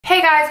Hey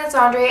guys, it's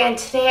Andre, and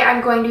today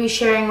I'm going to be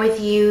sharing with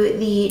you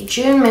the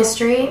June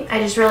mystery. I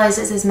just realized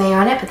it says May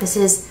on it, but this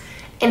is,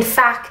 in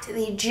fact,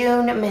 the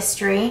June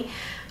mystery.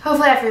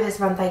 Hopefully after this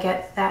month I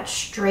get that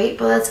straight,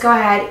 but let's go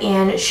ahead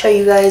and show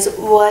you guys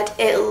what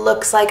it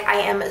looks like.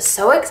 I am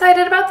so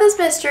excited about this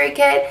mystery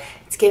kit.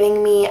 It's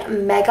giving me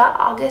mega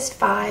August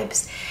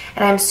vibes,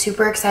 and I'm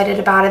super excited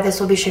about it. This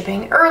will be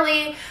shipping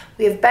early.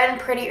 We have been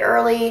pretty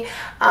early.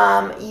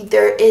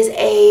 There is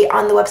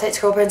on the website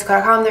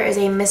scribble.com, there is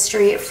a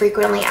mystery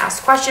frequently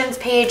asked questions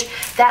page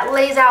that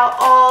lays out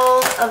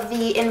all of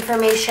the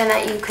information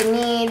that you could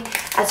need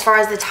as far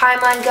as the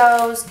timeline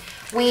goes.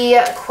 We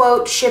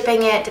quote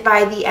shipping it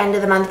by the end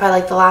of the month, by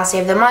like the last day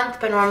of the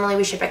month, but normally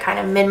we ship it kind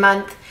of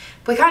mid-month.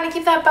 We kind of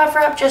keep that buffer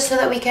up just so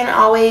that we can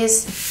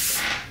always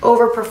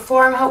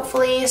overperform,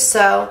 hopefully.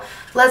 So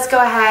let's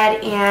go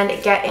ahead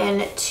and get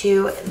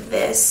into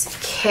this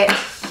kit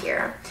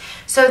here.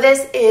 So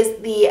this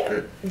is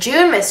the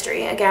June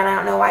mystery. Again, I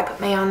don't know why I put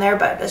May on there,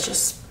 but it's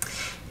just,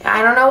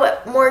 I don't know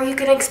what more you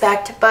can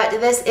expect, but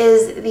this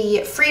is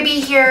the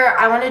freebie here.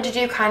 I wanted to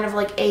do kind of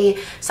like a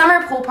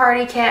summer pool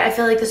party kit. I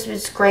feel like this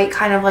was great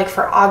kind of like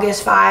for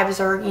August vibes,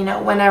 or you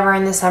know, whenever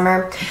in the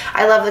summer.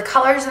 I love the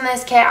colors in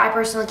this kit. I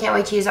personally can't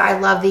wait to use it. I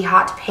love the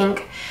hot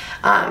pink.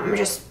 I'm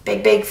just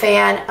big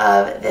fan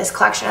of this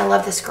collection. I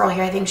love this girl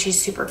here. I think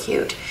she's super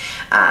cute.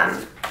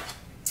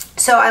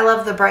 So I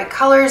love the bright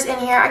colors in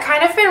here. I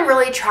kind of been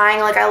really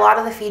trying, like a lot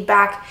of the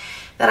feedback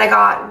that I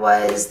got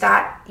was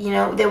that, you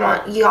know,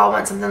 you all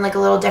want something like a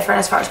little different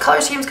as far as color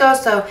schemes go.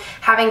 So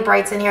having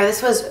brights in here,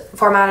 this was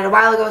formatted a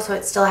while ago, so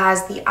it still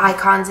has the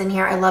icons in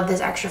here. I love this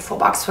extra full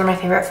box. It's one of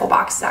my favorite full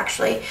boxes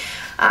actually.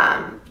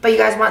 But you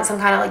guys want some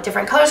kind of like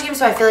different color schemes,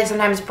 so I feel like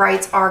sometimes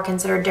brights are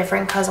considered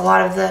different because a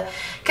lot of the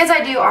kits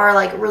I do are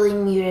like really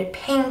muted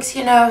pinks,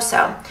 you know.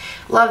 So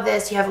love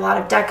this. You have a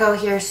lot of deco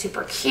here,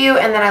 super cute.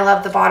 And then I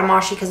love the bottom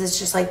washi because it's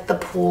just like the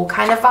pool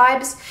kind of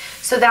vibes.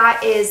 So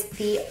that is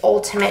the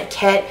ultimate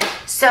kit.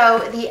 So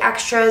the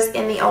extras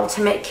in the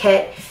ultimate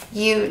kit,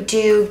 you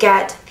do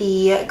get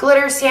the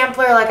glitter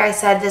sampler. Like I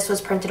said, this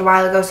was printed a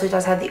while ago, so it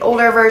does have the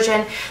older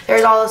version.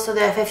 There's also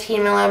the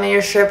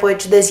 15mm strip,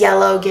 which this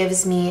yellow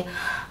gives me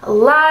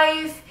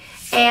life.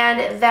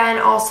 And then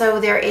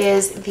also there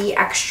is the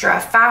extra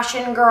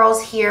fashion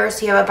girls here.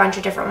 So you have a bunch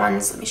of different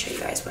ones. Let me show you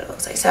guys what it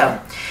looks like. So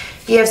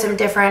you have some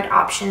different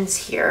options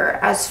here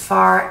as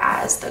far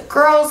as the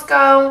girls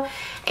go.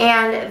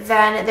 And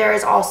then there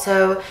is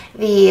also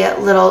the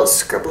little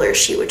scribbler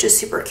sheet, which is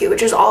super cute,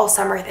 which is all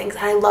summer things.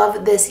 And I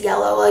love this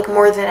yellow like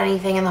more than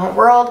anything in the whole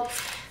world.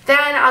 Then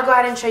I'll go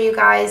ahead and show you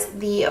guys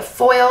the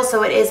foil.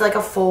 So it is like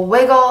a full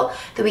wiggle.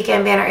 The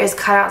weekend banner is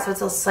cut out, so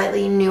it's a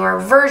slightly newer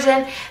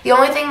version. The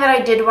only thing that I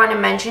did want to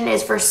mention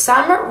is for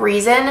some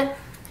reason,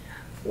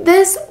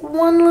 this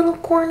one little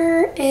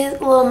corner is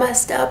a little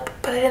messed up,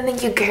 but I didn't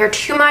think you'd care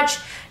too much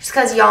just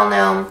because y'all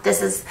know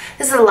this is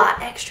a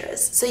lot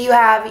extras. So you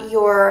have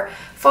your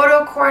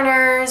photo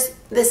corners.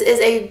 This is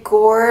a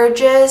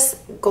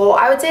gorgeous gold.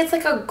 I would say it's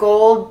like a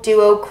gold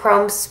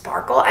duochrome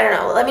sparkle. I don't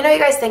know. Let me know what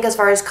you guys think as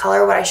far as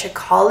color, what I should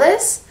call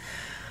this.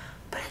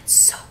 But it's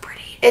so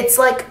pretty. It's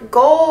like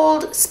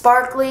gold,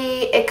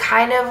 sparkly. It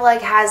kind of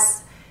like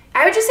has,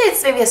 I would just say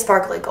it's maybe a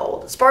sparkly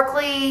gold.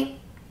 Sparkly,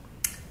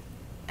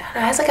 I don't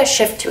know, it has like a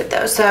shift to it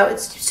though. So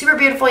it's super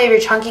beautiful. You have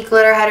your chunky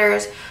glitter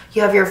headers.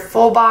 You have your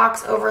full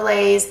box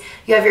overlays,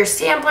 you have your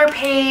sampler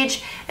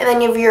page, and then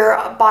you have your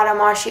bottom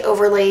washi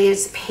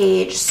overlays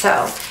page.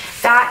 So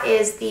that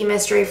is the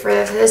mystery for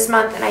this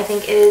month, and I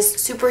think it is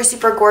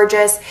super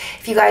gorgeous.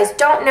 If you guys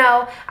don't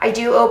know, I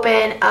do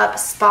open up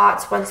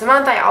spots once a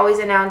month. I always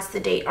announce the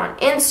date on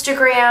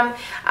Instagram,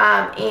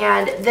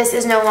 and this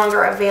is no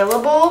longer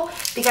available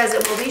because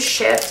it will be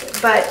shipped,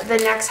 but the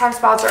next time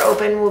spots are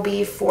open will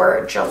be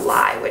for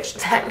July, which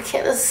that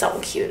kit is so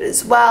cute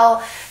as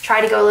well.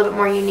 Try to go a little bit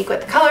more unique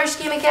with the color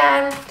scheme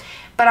again,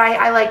 but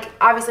I like,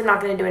 obviously I'm not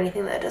going to do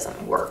anything that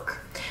doesn't work.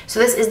 So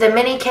this is the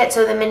mini kit.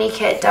 So the mini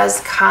kit does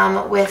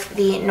come with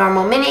the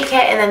normal mini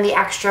kit, and then the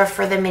extra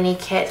for the mini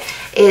kit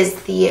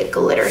is the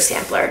glitter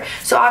sampler.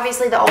 So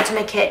obviously the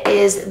ultimate kit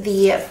is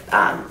the,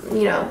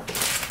 you know,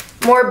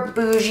 more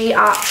bougie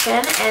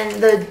option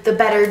and the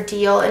better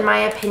deal in my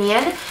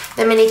opinion.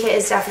 The mini kit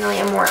is definitely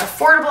a more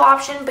affordable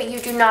option, but you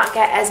do not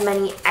get as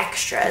many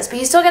extras. But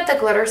you still get the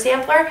glitter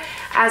sampler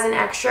as an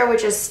extra,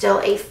 which is still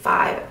a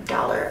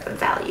 $5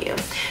 value.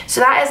 So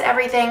that is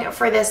everything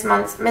for this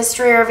month's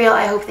mystery reveal.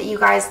 I hope that you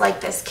guys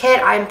like this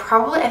kit. I think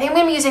I'm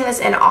gonna be using this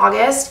in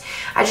August.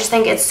 I just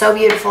think it's so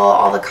beautiful,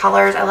 all the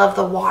colors. I love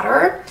the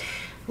water,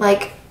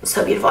 like,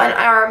 so beautiful. And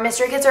our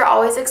mystery kits are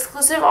always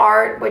exclusive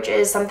art, which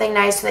is something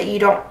nice so that you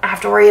don't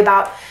have to worry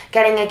about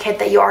getting a kit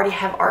that you already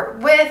have art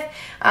with.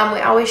 We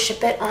always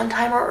ship it on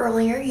time or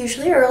earlier,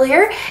 usually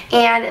earlier.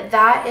 And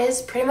that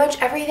is pretty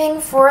much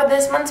everything for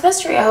this month's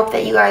mystery. I hope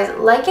that you guys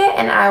like it,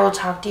 and I will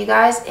talk to you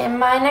guys in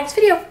my next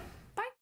video.